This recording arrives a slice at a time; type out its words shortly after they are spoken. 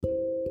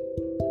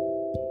Once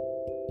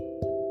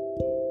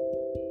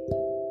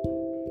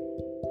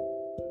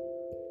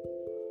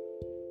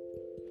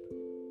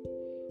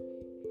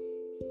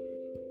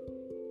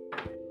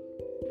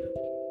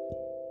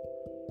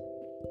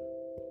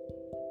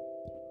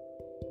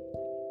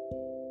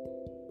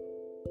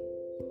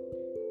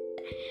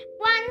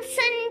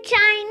in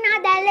China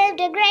there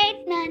lived a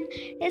great man.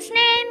 His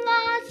name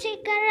was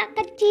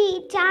Chicaraca.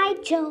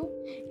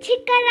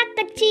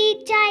 Chicaraca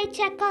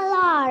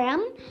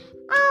chicalarum,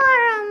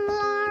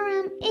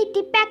 arum,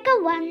 itty pack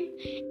a one,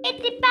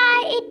 itty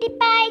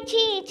pie,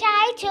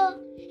 chai cho,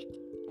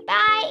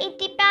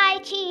 itty pie,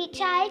 chi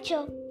chai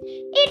cho,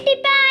 itty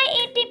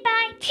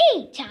pie,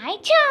 chi chai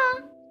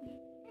cho.